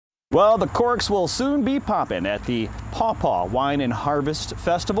Well, the corks will soon be popping at the Paw Paw Wine and Harvest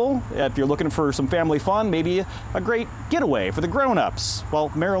Festival. If you're looking for some family fun, maybe a great getaway for the grown-ups.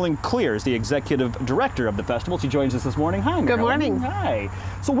 Well, Marilyn Clear is the executive director of the festival. She joins us this morning. Hi, Marilyn. Good morning. Hi.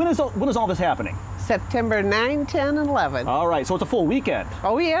 So when is all this happening? September 9, 10, and 11. All right, so it's a full weekend.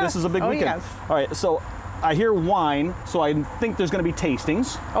 Oh, yes. This is a big weekend. Yes. All right, so I hear wine, so I think there's going to be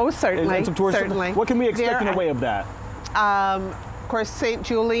tastings. Oh, certainly. And some tours. Certainly. What can we expect in the way of that? Of course, St.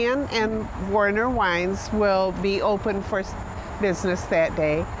 Julian and Warner Wines will be open for business that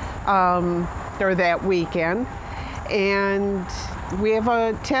day, or that weekend. And we have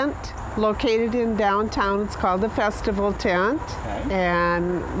a tent located in downtown. It's called the Festival Tent. Okay.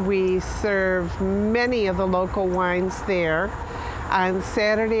 And we serve many of the local wines there. On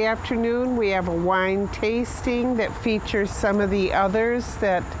Saturday afternoon, we have a wine tasting that features some of the others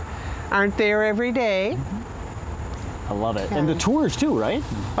that aren't there every day. I love it. And the tours too, right?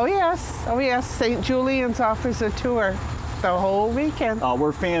 Oh yes, oh yes. St. Julian's offers a tour the whole weekend.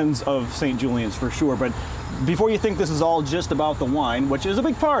 We're fans of St. Julian's for sure, but before you think this is all just about the wine, which is a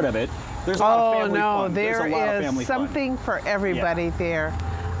big part of it, there's a lot of family fun. There is something for everybody there.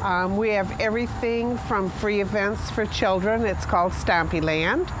 We have everything from free events for children. It's called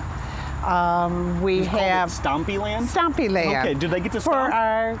Stompyland. We have Stompyland? Stompyland. Okay, do they get to stomp?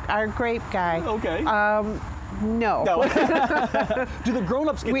 For our grape guy. Okay. No. Do the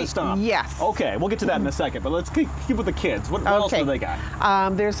grown-ups get to stomp? Yes. Okay, we'll get to that in a second, but let's keep with the kids. What else do they got?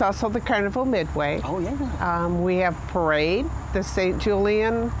 There's also the Carnival Midway. Oh, yeah. We have Parade, the St.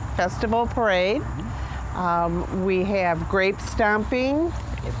 Julian Festival Parade. We have grape stomping,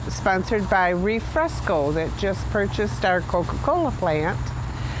 sponsored by Refresco, that just purchased our Coca-Cola plant.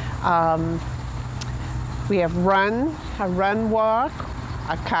 We have a run walk,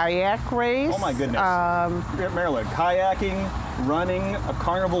 a kayak race. Oh my goodness. Marilyn, kayaking, running, a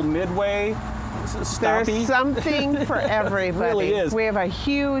Carnival Midway, stompy. There's something for everybody. It really is. We have a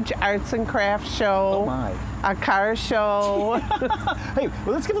huge arts and crafts show. Oh my. A car show. Hey,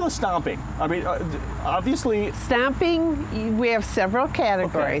 well, let's get to the stomping. I mean, obviously. Stomping, we have several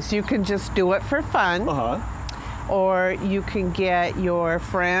categories. Okay. You can just do it for fun. Or you can get your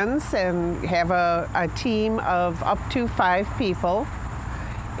friends and have a team of up to 5 people.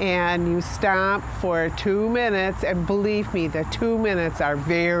 And you stomp for 2 minutes, and believe me, the 2 minutes are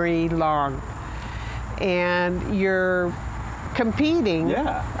very long. And you're competing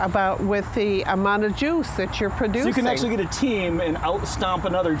with the amount of juice that you're producing. So you can actually get a team and out-stomp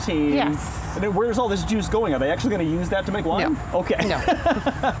another team. Yes. And then where's all this juice going? Are they actually going to use that to make wine? No. Okay. No.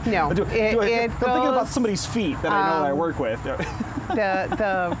 No. I'm thinking about somebody's feet that I know I work with.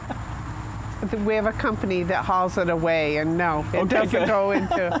 We have a company that hauls it away, and no, it doesn't go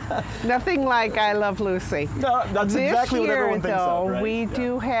into nothing like I Love Lucy. No, that's exactly what everyone thinks of, right? We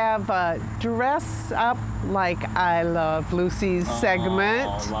do have a Dress Up Like I Love Lucy's segment.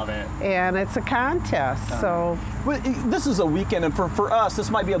 Oh, love it. And it's a contest, so. But this is a weekend, and for us,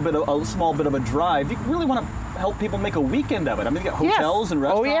 this might be a small bit of a drive. You really want to help people make a weekend of it. I mean, you got hotels and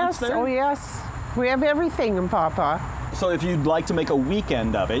restaurants there? Oh, yes. We have everything in Paw Paw. So if you'd like to make a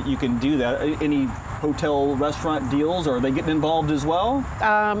weekend of it, you can do that. Any hotel, restaurant deals, or are they getting involved as well?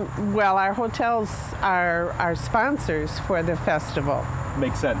 Well, our hotels are sponsors for the festival.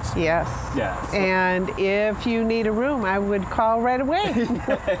 Makes sense. Yes. Yeah. So. And if you need a room, I would call right away.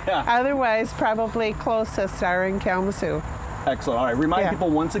 Otherwise, probably closest are in Kalamazoo. Excellent. All right. Remind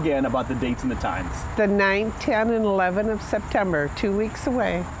people once again about the dates and the times. The 9, 10, and 11 of September, 2 weeks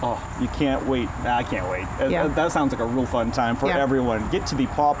away. Oh, you can't wait. I can't wait. That sounds like a real fun time for everyone. Get to the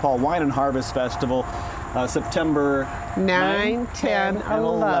Paw Paw Wine and Harvest Festival, September 9, 10, and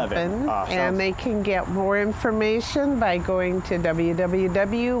 11. And they can get more information by going to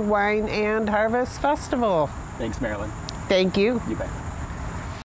www.wineandharvestfestival. Thanks, Marilyn. Thank you. You bet.